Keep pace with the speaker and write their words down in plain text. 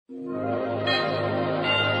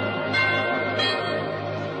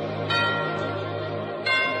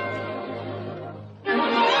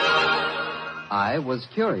I was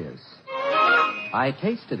curious. I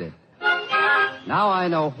tasted it. Now I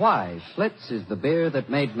know why Schlitz is the beer that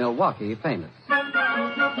made Milwaukee famous.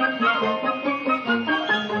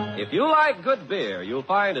 If you like good beer, you'll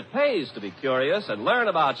find it pays to be curious and learn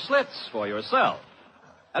about Schlitz for yourself.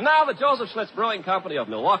 And now the Joseph Schlitz Brewing Company of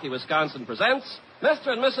Milwaukee, Wisconsin presents Mr.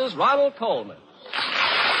 and Mrs. Ronald Coleman.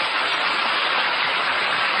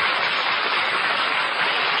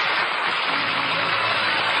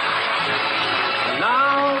 And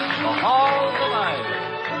now, the Halls of Ivy.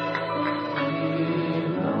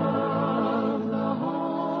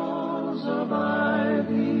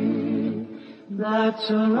 That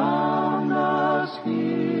surround us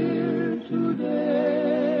here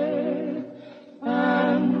today,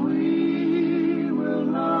 and we will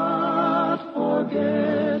not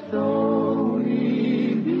forget, though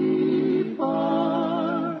we be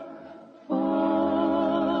far,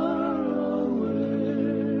 far away.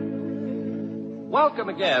 Welcome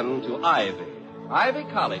again to Ivy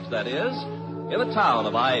College, that is, in the town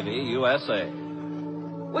of Ivy, USA.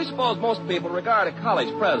 We suppose most people regard a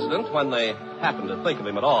college president, when they happen to think of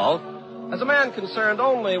him at all, as a man concerned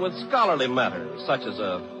only with scholarly matters, such as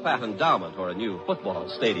a fat endowment or a new football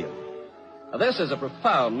stadium. Now, this is a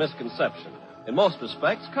profound misconception. In most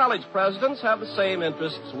respects, college presidents have the same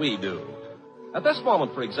interests we do. At this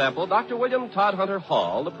moment, for example, Dr. William Todd Hunter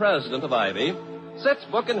Hall, the president of Ivy, sits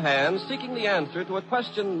book in hand seeking the answer to a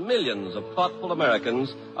question millions of thoughtful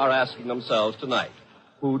Americans are asking themselves tonight.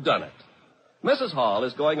 Who done it? Mrs. Hall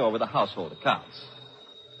is going over the household accounts.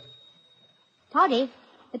 Toddy,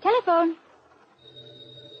 the telephone.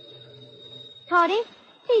 Toddy,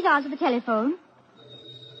 please answer the telephone.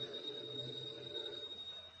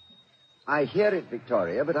 I hear it,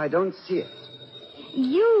 Victoria, but I don't see it.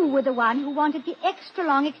 You were the one who wanted the extra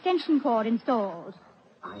long extension cord installed.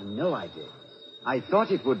 I know I did. I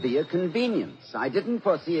thought it would be a convenience. I didn't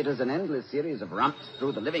foresee it as an endless series of ramps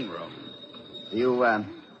through the living room. Do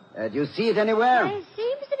you see it anywhere? It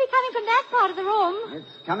seems to be coming from that part of the room.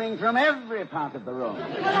 It's coming from every part of the room.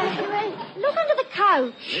 Well, look under the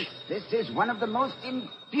couch. This is one of the most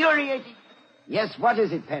infuriating... Yes, what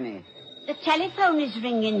is it, Penny? The telephone is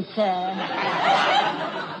ringing, sir.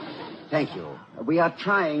 Thank you. We are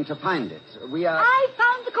trying to find it. I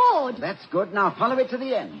found the cord. That's good. Now follow it to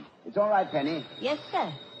the end. It's all right, Penny. Yes,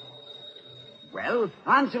 sir. Well,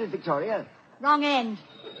 answer it, Victoria. Wrong end.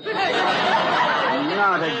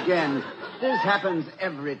 Not again. This happens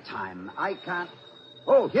every time. I can't...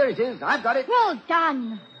 Oh, here it is. I've got it. Well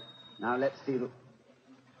done. Now, let's see. It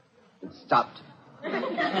stopped.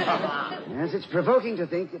 Yes, it's provoking to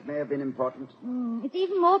think it may have been important. It's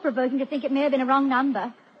even more provoking to think it may have been a wrong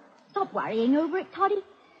number. Stop worrying over it, Toddy.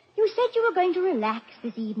 You said you were going to relax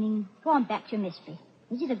this evening. Go on back to your mystery.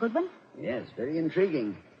 Is it a good one? Yes, very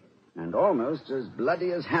intriguing. And almost as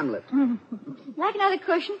bloody as Hamlet. Like another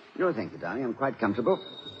cushion? No, thank you, darling. I'm quite comfortable.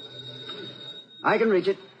 I can reach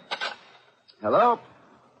it. Hello?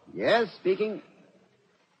 Yes, speaking.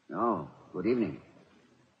 Oh, good evening.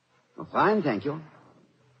 Oh, fine, thank you.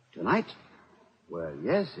 Tonight? Well,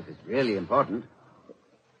 yes, if it's really important.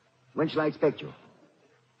 When shall I expect you?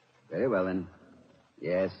 Very well, then.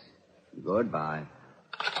 Yes. Goodbye.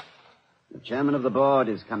 The chairman of the board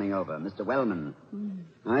is coming over, Mr. Wellman.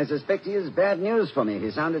 I suspect he has bad news for me.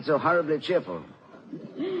 He sounded so horribly cheerful.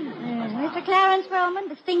 Mr. Clarence Wellman,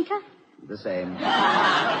 the stinker? The same.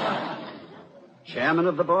 Chairman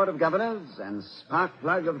of the Board of Governors and spark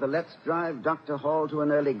plug of the Let's Drive Dr. Hall to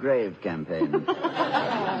an Early Grave campaign.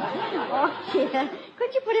 Oh, dear.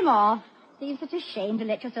 Couldn't you put him off? Seems such a shame to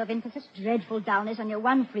let yourself in for such dreadful dullness on your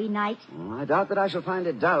one free night. Oh, I doubt that I shall find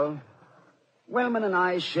it dull. Wellman and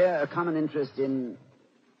I share a common interest in...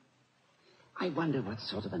 I wonder what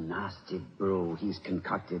sort of a nasty brew he's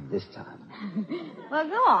concocted this time. Well,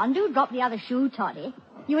 go on. Do drop the other shoe, Toddy.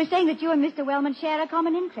 You were saying that you and Mr. Wellman share a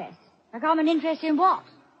common interest. A common interest in what?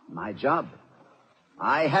 My job.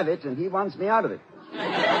 I have it, and he wants me out of it.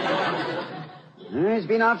 He's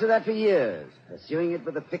been after that for years, pursuing it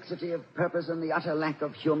with the fixity of purpose and the utter lack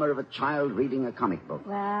of humor of a child reading a comic book.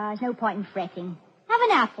 Well, there's no point in fretting. Have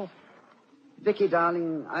an apple. Vicky,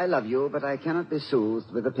 darling, I love you, but I cannot be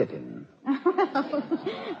soothed with a pippin.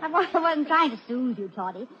 I wasn't trying to soothe you,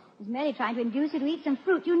 Toddy. I was merely trying to induce you to eat some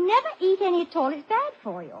fruit. You never eat any at all. It's bad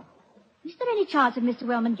for you. Is there any chance of Mr.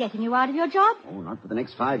 Wellman getting you out of your job? Oh, not for the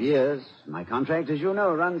next 5 years. My contract, as you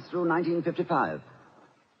know, runs through 1955.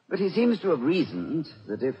 But he seems to have reasoned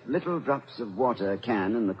that if little drops of water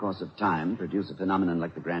can, in the course of time, produce a phenomenon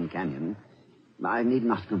like the Grand Canyon, I need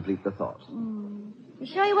not complete the thought. You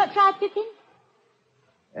sure you won't try Pippin?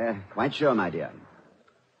 Quite sure, my dear.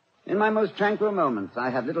 In my most tranquil moments, I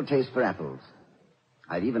have little taste for apples.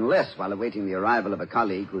 I've even less while awaiting the arrival of a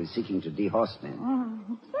colleague who is seeking to dehorse me.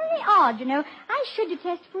 It's very odd, you know. I should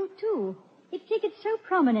detest fruit, too. It figured so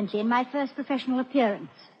prominently in my first professional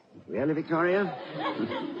appearance. Really, Victoria?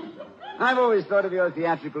 I've always thought of your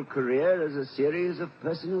theatrical career as a series of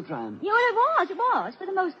personal triumphs. Yeah, well, it was, for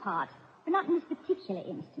the most part. But not in this particular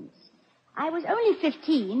instance. I was only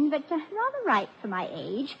 15, but rather ripe for my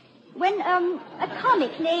age, when a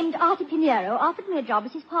comic named Artie Pinero offered me a job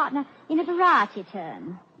as his partner in a variety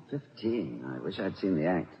turn. 15? I wish I'd seen the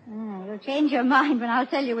act. You'll change your mind when I'll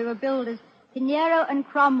tell you we were billed as Pinero and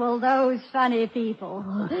Cromwell, those funny people.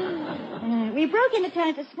 We broke in a turn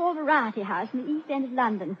at a small variety house in the East End of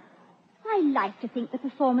London. I like to think the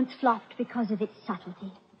performance flopped because of its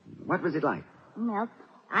subtlety. What was it like? Well,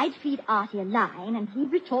 I'd feed Artie a line, and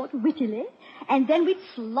he'd retort wittily, and then we'd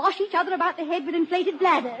slosh each other about the head with inflated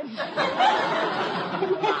bladders.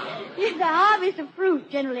 The harvest of fruit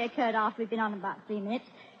generally occurred after we'd been on about 3 minutes,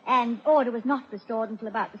 and order was not restored until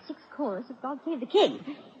about the 6th chorus of God Save the King.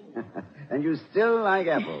 And you still like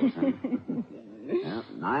apples, huh? Well,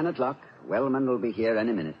 9 o'clock. Wellman will be here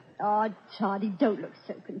any minute. Oh, Toddy, don't look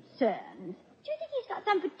so concerned. Do you think he's got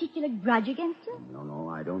some particular grudge against you? No,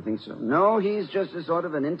 I don't think so. No, he's just a sort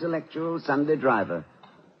of an intellectual Sunday driver.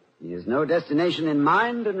 He has no destination in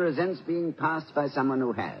mind and resents being passed by someone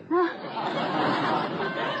who has.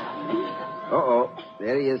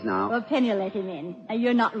 There he is now. Well, Penny will let him in.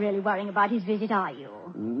 You're not really worrying about his visit, are you?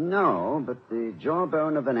 No, but the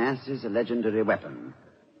jawbone of an ass is a legendary weapon.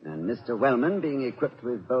 And Mr. Wellman, being equipped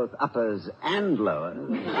with both uppers and lowers...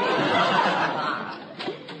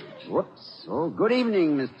 Whoops. Oh, good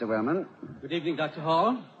evening, Mr. Wellman. Good evening, Dr.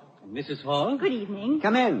 Hall. Mrs. Hall. Good evening.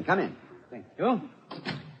 Come in. Thank you.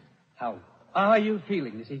 How are you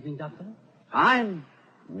feeling this evening, Doctor? Fine.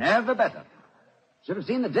 Never better. Should have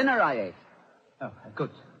seen the dinner I ate. Oh, good.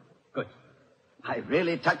 I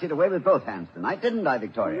really tucked it away with both hands tonight, didn't I,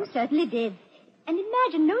 Victoria? You certainly did. And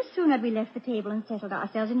imagine, no sooner had we left the table and settled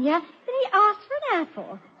ourselves in here than he asked for an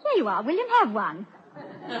apple. Here you are. William, have one.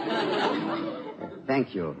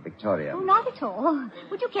 Thank you, Victoria. Oh, not at all.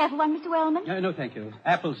 Would you care for one, Mr. Wellman? No, thank you.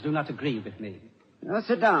 Apples do not agree with me. Now,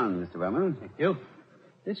 sit down, Mr. Wellman. Thank you.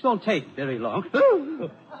 This won't take very long.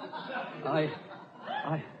 I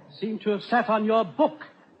seem to have sat on your book.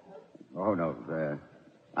 Oh, no.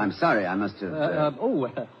 I'm sorry. I must have...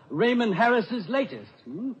 Raymond Harris's latest.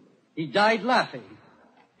 He died laughing.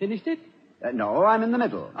 Finished it? No, I'm in the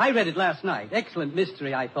middle. I read it last night. Excellent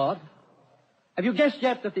mystery, I thought. Have you guessed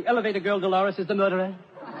yet that the elevator girl Dolores is the murderer?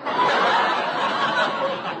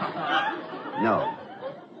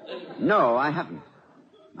 No, I haven't.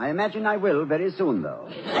 I imagine I will very soon, though.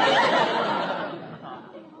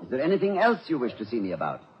 Is there anything else you wish to see me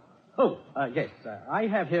about? Yes. I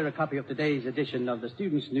have here a copy of today's edition of the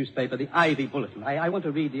students' newspaper, the Ivy Bulletin. I want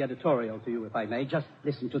to read the editorial to you, if I may. Just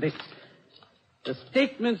listen to this. The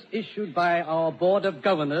statements issued by our Board of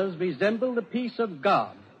Governors resemble the peace of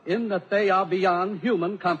God in that they are beyond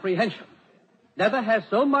human comprehension. Never has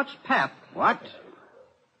so much pap... What?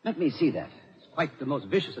 Let me see that. It's quite the most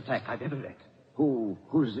vicious attack I've ever read.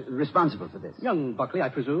 Who's responsible for this? Young Buckley, I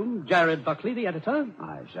presume. Jared Buckley, the editor.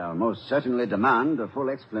 I shall most certainly demand a full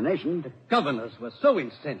explanation. The governors were so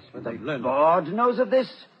incensed when they learned... The board knows of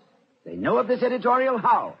this? They know of this editorial?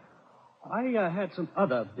 How? I had some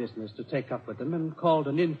other business to take up with them and called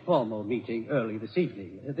an informal meeting early this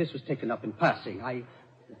evening. This was taken up in passing. I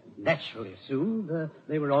naturally assumed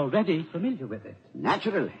they were already familiar with it.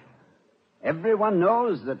 Naturally. Everyone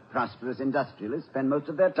knows that prosperous industrialists spend most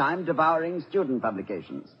of their time devouring student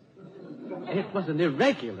publications. It was an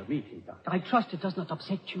irregular meeting, Doctor. I trust it does not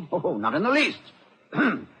upset you. Oh, not in the least.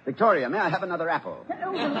 Victoria, may I have another apple?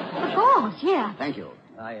 Of course, here. Thank you.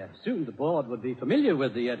 I assumed the board would be familiar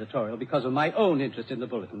with the editorial because of my own interest in the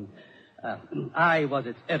bulletin. I was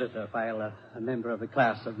its editor while a member of the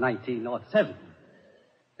class of 1907.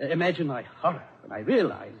 Imagine my horror when I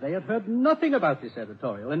realized they had heard nothing about this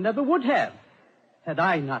editorial and never would have had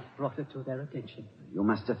I not brought it to their attention. You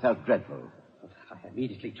must have felt dreadful. I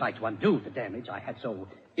immediately tried to undo the damage I had so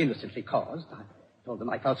innocently caused. I told them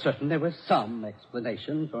I felt certain there was some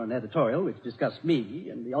explanation for an editorial which discussed me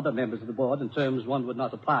and the other members of the board in terms one would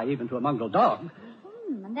not apply even to a mongrel dog.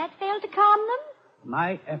 And that failed to calm them?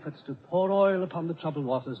 My efforts to pour oil upon the troubled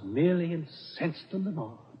waters merely incensed them the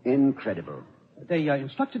more. Incredible. They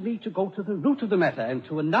instructed me to go to the root of the matter and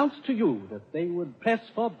to announce to you that they would press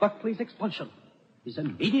for Buckley's expulsion. His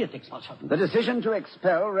immediate expulsion. The decision to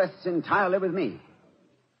expel rests entirely with me.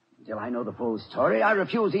 Until I know the full story, I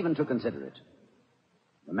refuse even to consider it.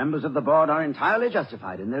 The members of the board are entirely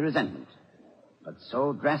justified in their resentment. But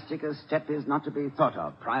so drastic a step is not to be thought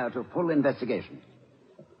of prior to full investigation.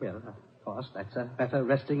 Well, of course, that's a matter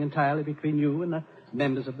resting entirely between you and the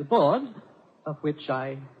members of the board, of which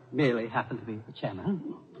I merely happen to be the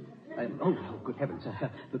chairman. Good heavens.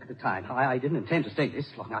 Look at the time. I didn't intend to stay this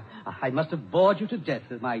long. I must have bored you to death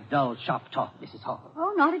with my dull, sharp talk, Mrs. Hall.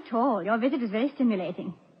 Oh, not at all. Your visit was very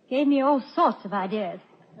stimulating. Gave me all sorts of ideas.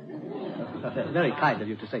 Very kind of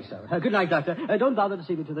you to say so. Good night, Doctor. Don't bother to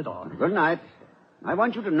see me to the door. Good night. I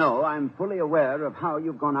want you to know I'm fully aware of how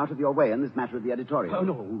you've gone out of your way in this matter of the editorial. Oh,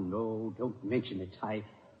 no, don't mention it. I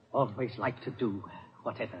always like to do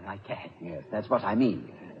whatever I can. Yes, that's what I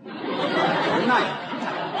mean. Good night.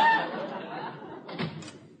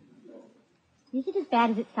 Is it as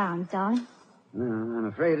bad as it sounds, darling? No, I'm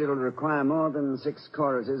afraid it'll require more than 6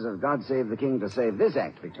 choruses of God Save the King to save this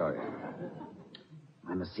act, Victoria.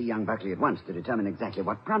 I must see young Buckley at once to determine exactly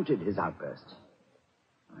what prompted his outburst.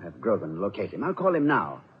 I'll have Grogan locate him. I'll call him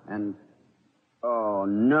now. And... oh,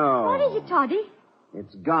 no. What is it, Toddy?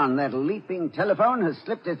 It's gone. That leaping telephone has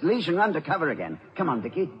slipped its leash and run to cover again. Come on,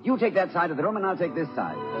 Vicky. You take that side of the room and I'll take this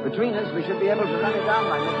side. Between us, we should be able to run it down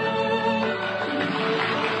by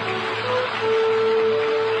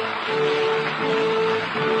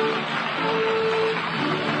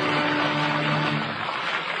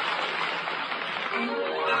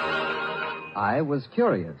I was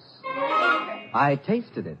curious. I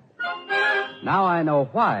tasted it. Now I know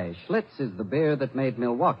why Schlitz is the beer that made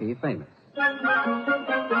Milwaukee famous.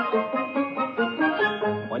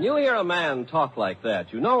 When you hear a man talk like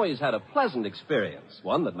that, you know he's had a pleasant experience,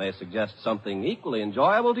 one that may suggest something equally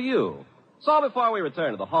enjoyable to you. So before we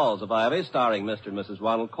return to the halls of Ivy, starring Mr. and Mrs.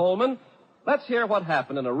 Ronald Coleman, let's hear what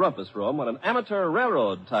happened in a rumpus room when an amateur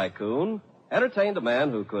railroad tycoon entertained a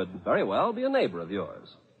man who could very well be a neighbor of yours.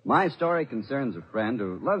 My story concerns a friend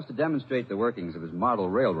who loves to demonstrate the workings of his model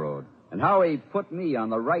railroad and how he put me on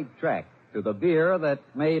the right track to the beer that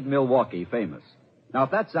made Milwaukee famous. Now, if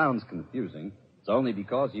that sounds confusing, it's only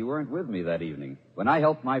because you weren't with me that evening when I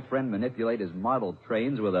helped my friend manipulate his model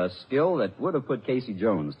trains with a skill that would have put Casey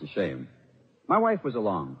Jones to shame. My wife was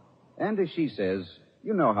along, and as she says,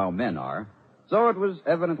 you know how men are. So it was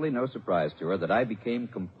evidently no surprise to her that I became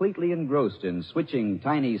completely engrossed in switching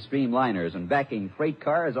tiny streamliners and backing freight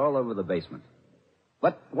cars all over the basement.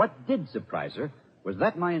 But what did surprise her was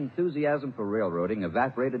that my enthusiasm for railroading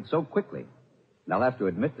evaporated so quickly. And I'll have to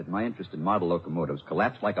admit that my interest in model locomotives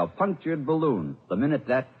collapsed like a punctured balloon the minute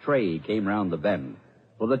that tray came round the bend.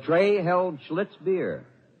 For the tray held Schlitz beer.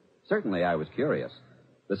 Certainly I was curious.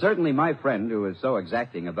 But certainly my friend, who is so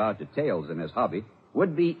exacting about details in his hobby,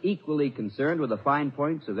 would be equally concerned with the fine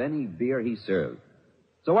points of any beer he served.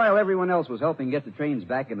 So while everyone else was helping get the trains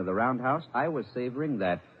back into the roundhouse, I was savoring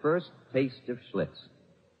that first taste of Schlitz.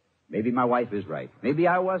 Maybe my wife is right. Maybe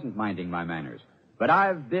I wasn't minding my manners. But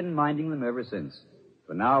I've been minding them ever since.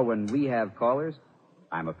 For now, when we have callers,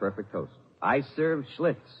 I'm a perfect host. I serve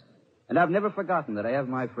Schlitz. And I've never forgotten that I have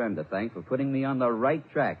my friend to thank for putting me on the right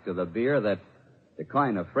track to the beer that, to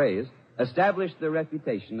coin a phrase, established the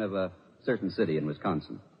reputation of a certain city in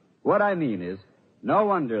Wisconsin. What I mean is, no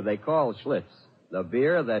wonder they call Schlitz the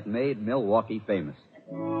beer that made Milwaukee famous.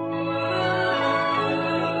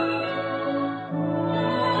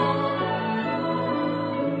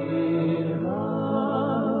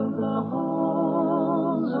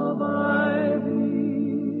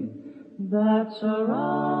 That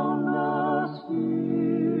surround us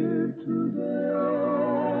here today.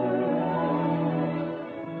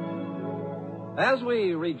 As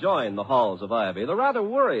we rejoin the halls of Ivy, the rather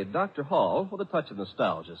worried Dr. Hall, with a touch of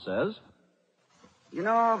nostalgia, says, You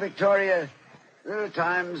know, Victoria, there are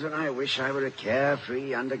times when I wish I were a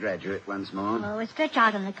carefree undergraduate once more. Oh, stretch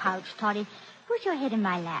out on the couch, Toddy. Put your head in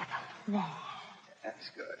my lap. There. That's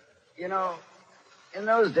good. You know, in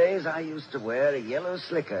those days, I used to wear a yellow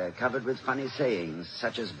slicker covered with funny sayings,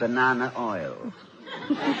 such as banana oil.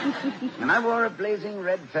 And I wore a blazing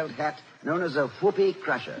red felt hat known as a whoopee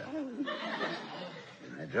crusher.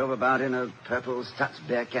 I drove about in a purple Stutz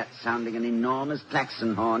Bearcat sounding an enormous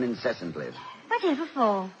klaxon horn incessantly. Whatever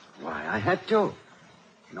for? Why, I had to.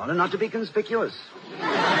 In order not to be conspicuous.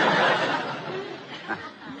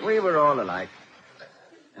 We were all alike.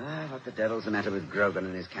 What the devil's the matter with Grogan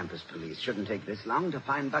and his campus police? Shouldn't take this long to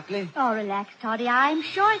find Buckley. Oh, relax, Toddy. I'm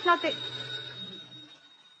sure it's not the...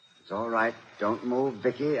 It's all right. Don't move,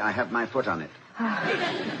 Vicky. I have my foot on it.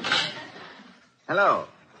 Hello.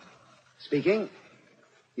 Speaking.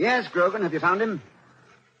 Yes, Grogan, have you found him?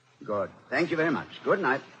 Good. Thank you very much. Good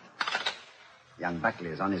night. Young Buckley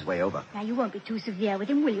is on his way over. Now, you won't be too severe with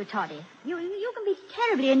him, will you, Toddy? You can be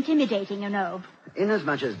terribly intimidating, you know.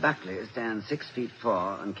 Inasmuch as Buckley stands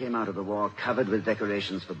 6'4" and came out of the war covered with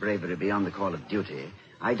decorations for bravery beyond the call of duty,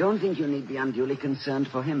 I don't think you need be unduly concerned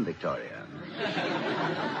for him, Victoria.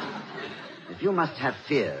 If you must have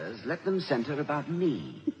fears, let them center about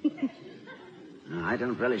me. No, I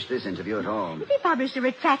don't relish this interview at all. If he published a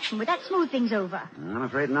retraction, would that smooth things over? I'm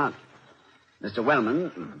afraid not. Mr.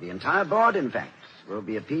 Wellman, the entire board, in fact, will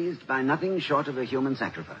be appeased by nothing short of a human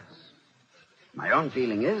sacrifice. My own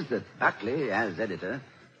feeling is that Buckley, as editor,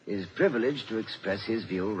 is privileged to express his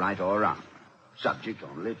view right or wrong, subject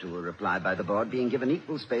only to a reply by the board being given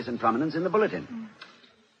equal space and prominence in the bulletin.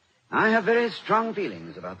 I have very strong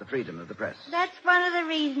feelings about the freedom of the press. That's one of the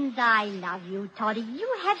reasons I love you, Toddy.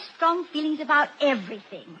 You have strong feelings about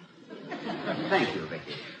everything. Thank you,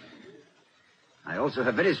 Vicky. I also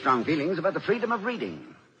have very strong feelings about the freedom of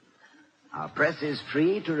reading. Our press is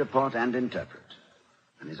free to report and interpret,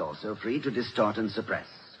 and is also free to distort and suppress.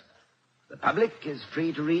 The public is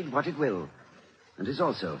free to read what it will, and is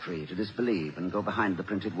also free to disbelieve and go behind the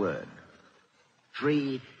printed word.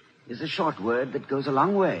 Free is a short word that goes a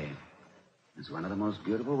long way. It's one of the most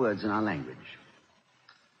beautiful words in our language.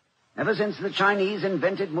 Ever since the Chinese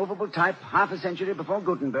invented movable type half a century before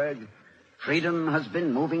Gutenberg, freedom has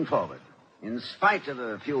been moving forward, in spite of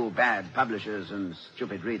a few bad publishers and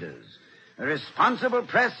stupid readers. A responsible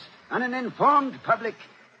press and an informed public...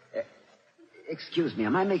 excuse me,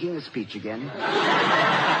 am I making a speech again?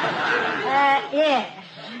 Yes.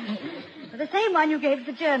 The same one you gave to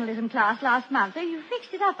the journalism class last month. You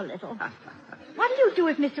fixed it up a little. What do you do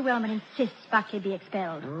if Mr. Wellman insists Buckley be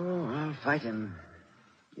expelled? Oh, I'll fight him.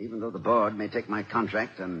 Even though the board may take my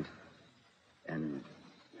contract and...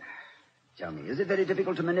 Tell me, is it very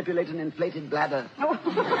difficult to manipulate an inflated bladder? Oh.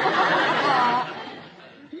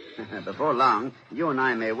 Before long, you and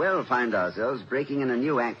I may well find ourselves breaking in a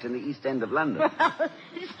new act in the East End of London.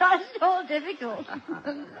 It's not at all difficult.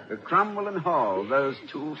 Cromwell and Hall, those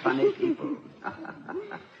two funny people.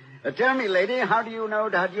 Tell me, lady, how do you know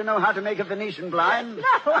how to make a Venetian blind? No,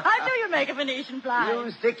 how do you make a Venetian blind?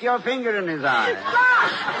 You stick your finger in his eye.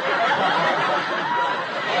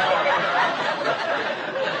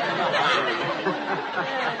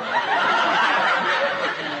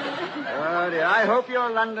 Oh, dear, I hope your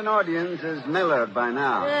London audience is mellowed by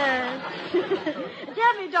now. Yes.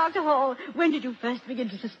 Tell me, Dr. Hall, when did you first begin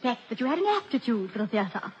to suspect that you had an aptitude for the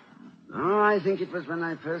theater? Oh, I think it was when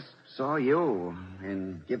I first saw you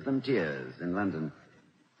in Give Them Tears in London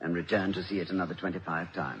and returned to see it another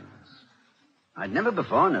 25 times. I'd never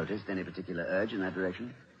before noticed any particular urge in that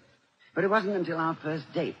direction. But it wasn't until our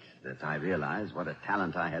first date that I realized what a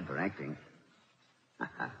talent I had for acting.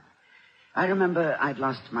 I remember I'd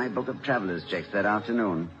lost my book of traveler's checks that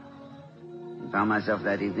afternoon and found myself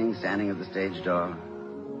that evening standing at the stage door,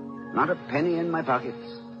 not a penny in my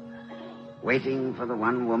pockets, waiting for the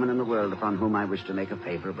one woman in the world upon whom I wished to make a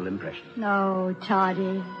favorable impression. No,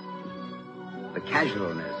 Toddy. The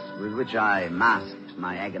casualness with which I masked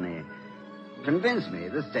my agony convinced me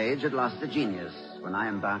the stage had lost the genius when I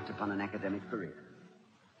embarked upon an academic career.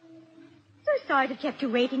 So sorry to have kept you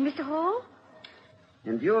waiting, Mr. Hall.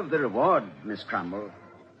 In view of the reward, Miss Cromwell,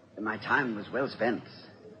 my time was well spent.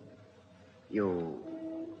 You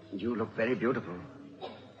look very beautiful.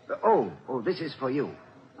 Oh, this is for you.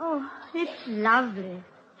 Oh, it's lovely.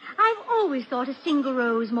 I've always thought a single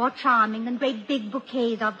rose more charming than great big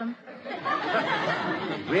bouquets of them.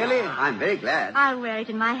 Really? I'm very glad. I'll wear it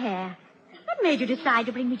in my hair. What made you decide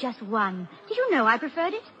to bring me just one? Did you know I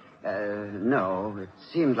preferred it? No. It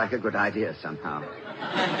seemed like a good idea somehow.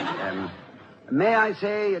 May I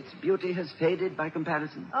say its beauty has faded by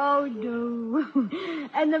comparison? Oh, no.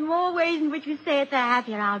 And the more ways in which you say it, the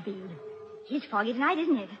happier I'll be. It's foggy tonight,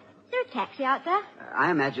 isn't it? Is there a taxi out there? I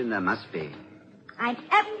imagine there must be. I'm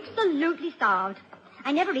absolutely starved.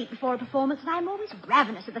 I never eat before a performance, and I'm always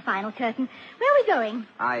ravenous at the final curtain. Where are we going?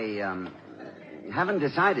 I haven't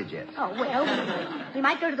decided yet. Oh, well, we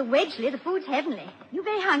might go to the Wedgeley. The food's heavenly. You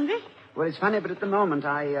very hungry? Well, it's funny, but at the moment,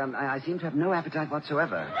 I seem to have no appetite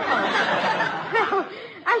whatsoever. Well,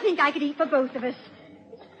 I think I could eat for both of us.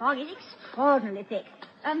 This fog is extraordinarily thick.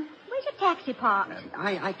 Where's your taxi parked?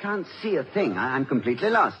 I can't see a thing. I'm completely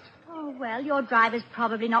lost. Oh, well, your driver's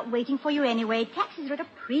probably not waiting for you anyway. Taxis are at a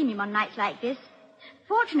premium on nights like this.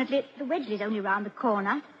 Fortunately, the Wedgeley's only round the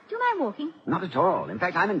corner. Do you mind walking? Not at all. In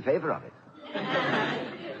fact, I'm in favor of it.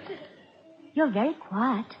 You're very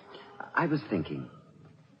quiet. I was thinking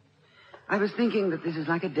that this is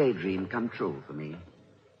like a daydream come true for me.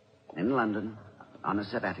 In London, on a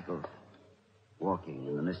sabbatical, walking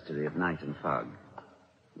in the mystery of night and fog,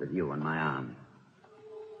 with you on my arm.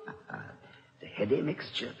 The heady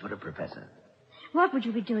mixture for a professor. What would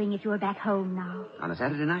you be doing if you were back home now? On a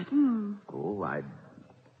Saturday night? Oh, I'd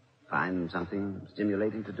find something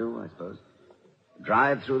stimulating to do, I suppose.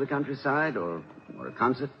 Drive through the countryside, or a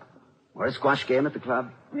concert, or a squash game at the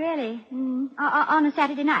club. Really? On a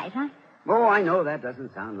Saturday night, huh? Oh, I know that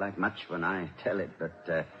doesn't sound like much when I tell it,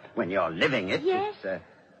 but when you're living it, yes?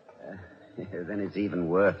 Then it's even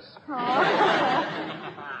worse. Oh.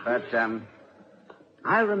 But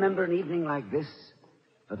I'll remember an evening like this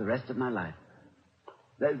for the rest of my life.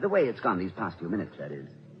 The way it's gone these past few minutes, that is.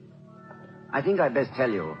 I think I'd best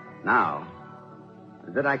tell you now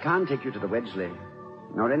that I can't take you to the Wedgeley,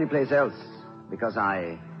 nor any place else, because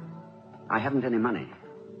I haven't any money.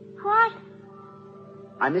 What?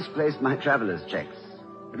 I misplaced my traveler's checks.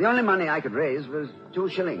 The only money I could raise was 2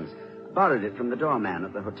 shillings. Borrowed it from the doorman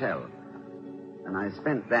at the hotel. And I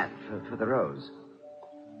spent that for the rose.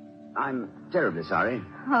 I'm terribly sorry.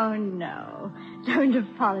 Oh, no. Don't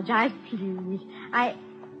apologize, please.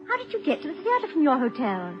 How did you get to the theater from your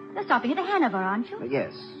hotel? You're stopping at the Hanover, aren't you?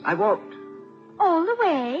 Yes, I walked. All the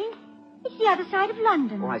way? It's the other side of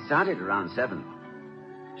London. Oh, I started around 7.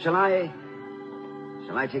 Shall I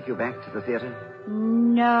take you back to the theater?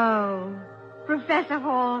 No. Professor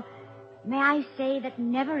Hall, may I say that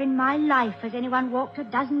never in my life has anyone walked a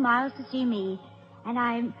dozen miles to see me, and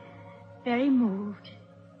I'm very moved.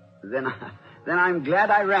 Then I'm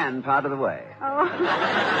glad I ran part of the way. Oh.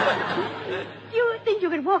 Do you think you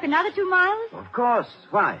could walk another 2 miles? Of course.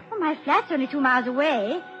 Why? Well, my flat's only 2 miles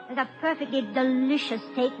away. There's a perfectly delicious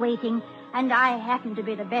steak waiting, and I happen to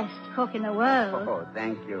be the best cook in the world. Oh,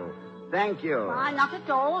 thank you. Thank you. Why, not at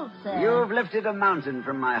all, sir. You've lifted a mountain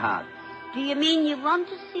from my heart. Do you mean you want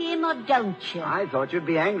to see him or don't you? I thought you'd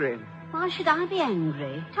be angry. Why should I be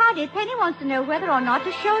angry? Toddy, Penny wants to know whether or not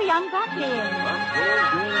to show young Buckley in.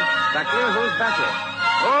 Buckley? Who's Buckley?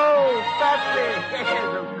 Oh, Buckley!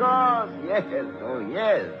 Yes, of course. Yes. Oh,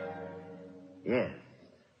 yes. Yes.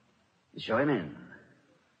 Show him in.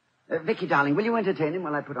 Vicky, darling, will you entertain him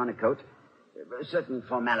while I put on a coat? A certain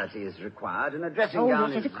formality is required, and a dressing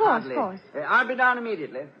gown yes, is of course, hardly... of course. I'll be down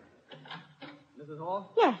immediately. Mrs.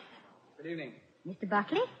 Hall? Yes. Good evening. Mr.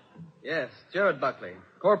 Buckley? Yes, Jared Buckley,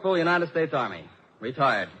 Corporal, United States Army.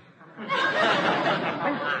 Retired.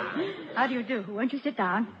 How do you do? Won't you sit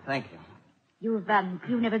down? Thank you. You've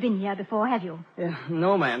never been here before, have you? Yeah,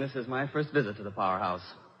 no, ma'am. This is my first visit to the powerhouse.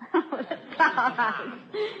 Oh, the powerhouse.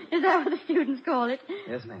 Is that what the students call it?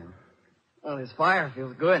 Yes, ma'am. Well, this fire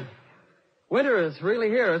feels good. Winter is really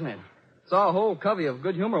here, isn't it? Saw a whole covey of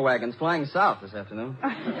good humor wagons flying south this afternoon.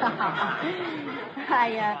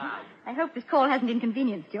 I hope this call hasn't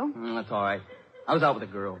inconvenienced you. That's all right. I was out with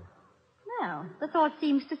a girl. Well, the thought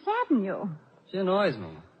seems to sadden you. She annoys me.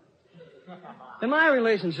 In my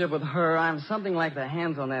relationship with her, I'm something like the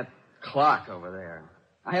hands on that clock over there.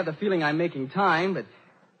 I have the feeling I'm making time, but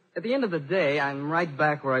at the end of the day, I'm right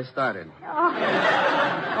back where I started.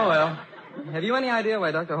 Oh, well. Have you any idea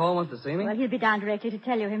why Dr. Hall wants to see me? Well, he'll be down directly to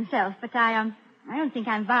tell you himself, but I don't think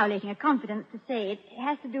I'm violating a confidence to say it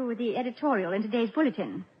has to do with the editorial in today's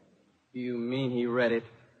bulletin. You mean he read it?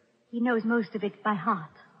 He knows most of it by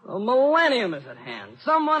heart. A millennium is at hand.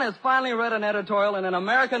 Someone has finally read an editorial in an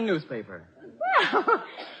American newspaper. Well,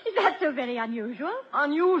 is that so very unusual?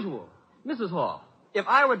 Unusual. Mrs. Hall, if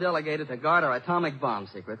I were delegated to guard our atomic bomb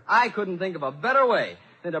secrets, I couldn't think of a better way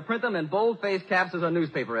than to print them in bold-faced caps as a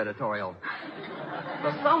newspaper editorial.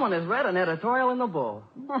 So someone has read an editorial in the Bull.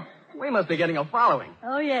 We must be getting a following.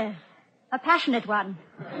 Oh, yes. A passionate one.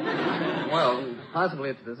 Well,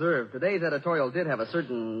 possibly it's deserved. Today's editorial did have a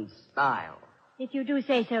certain style. If you do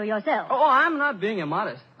say so yourself. Oh, I'm not being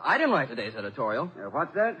immodest. I didn't write today's editorial.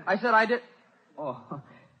 What's that? I said I did. Oh,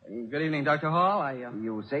 good evening, Dr. Hall.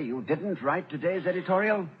 You say you didn't write today's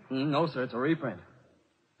editorial? No, sir. It's a reprint.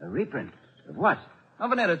 A reprint? Of what?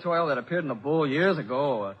 Of an editorial that appeared in the Bull years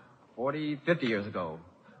ago, 40, 50 years ago.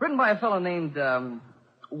 Written by a fellow named,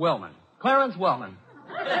 Wellman. Clarence Wellman.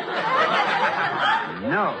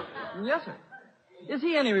 No. Yes, sir. Is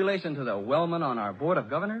he any relation to the Wellman on our Board of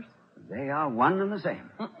Governors? They are one and the same.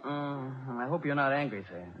 I hope you're not angry,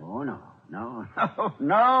 sir. Oh, no.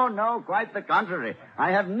 No, quite the contrary.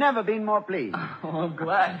 I have never been more pleased. Oh, I'm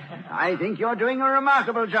glad. I think you're doing a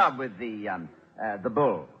remarkable job with the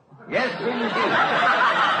Bull. Yes, indeed.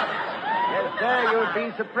 Yes, sir, you'd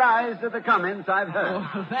be surprised at the comments I've heard.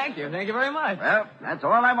 Oh, thank you. Thank you very much. Well, that's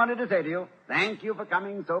all I wanted to say to you. Thank you for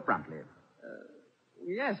coming so promptly.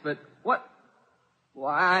 Yes, but what?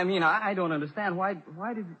 Well, I mean, I don't understand. Why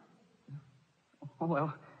did you... Oh,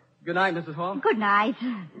 well, good night, Mrs. Hall. Good night.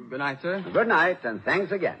 Good night, sir. Good night, and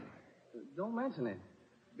thanks again. Don't mention it.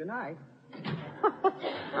 Good night.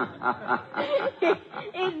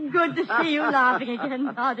 It's good to see you laughing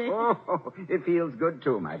again, Toddy. Oh, it feels good,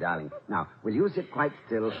 too, my darling. Now, will you sit quite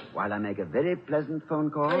still while I make a very pleasant phone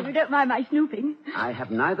call? If you don't mind my snooping. I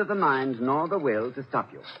have neither the mind nor the will to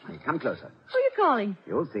stop you. Now, come closer. Who are you calling?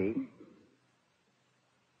 You'll see.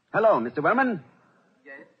 Hello, Mr. Wellman.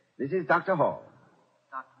 Yes, This is Dr. Hall.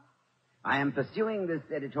 Doctor. I am pursuing this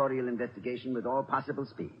editorial investigation with all possible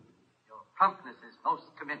speed. Your promptness is most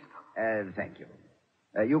commendable. Thank you.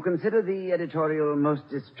 You consider the editorial most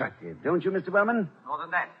destructive, don't you, Mr. Wellman? More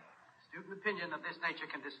than that, student opinion of this nature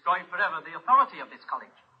can destroy forever the authority of this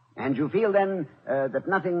college. And you feel, then, that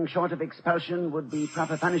nothing short of expulsion would be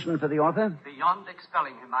proper punishment for the author? Beyond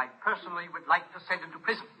expelling him, I personally would like to send him to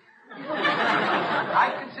prison.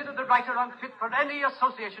 I consider the writer unfit for any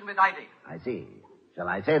association with Ivy. I see. Shall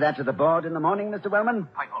I say that to the board in the morning, Mr. Wellman?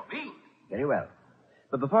 By all means. Very well.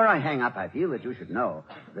 But before I hang up, I feel that you should know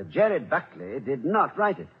that Jared Buckley did not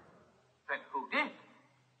write it. Then who did?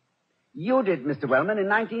 You did, Mr. Wellman, in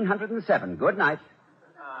 1907. Good night.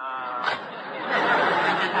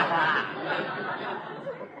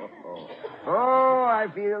 Oh, I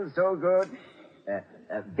feel so good.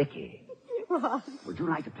 Vicky, What? would you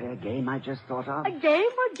like to play a game I just thought of? A game?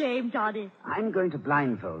 What game, Toddy? I'm going to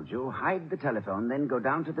blindfold you, hide the telephone, then go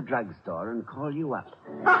down to the drugstore and call you up.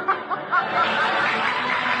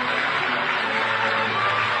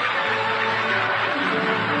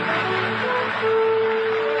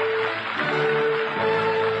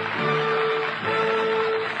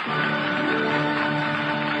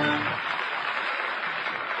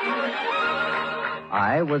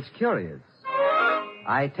 I was curious.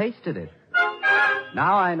 I tasted it.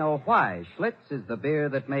 Now I know why Schlitz is the beer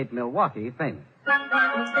that made Milwaukee famous.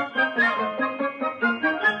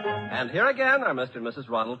 And here again are Mr. and Mrs.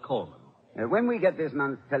 Ronald Coleman. When we get this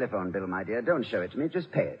month's telephone bill, my dear, don't show it to me.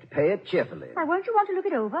 Just pay it. Pay it cheerfully. Why, won't you want to look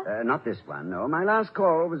it over? Not this one, no. My last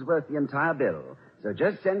call was worth the entire bill. So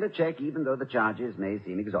just send a check, even though the charges may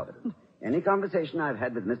seem exorbitant. Any conversation I've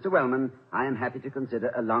had with Mr. Wellman, I am happy to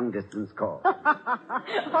consider a long-distance call. All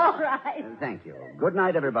right. Thank you. Good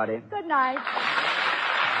night, everybody. Good night.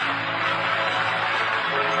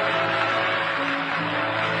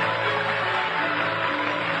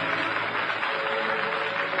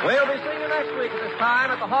 We'll be seeing you next week at this time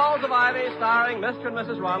at the Halls of Ivy, starring Mr. and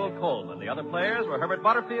Mrs. Ronald Coleman. The other players were Herbert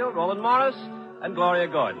Butterfield, Roland Morris, and Gloria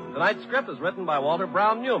Gordon. Tonight's script was written by Walter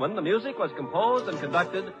Brown Newman. The music was composed and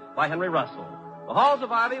conducted by Henry Russell. The Halls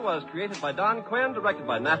of Ivy was created by Don Quinn, directed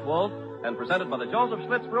by Nat Wolf, and presented by the Joseph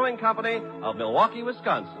Schlitz Brewing Company of Milwaukee,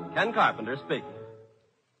 Wisconsin. Ken Carpenter speaking.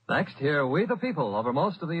 Next, hear We the People over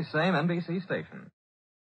most of these same NBC stations.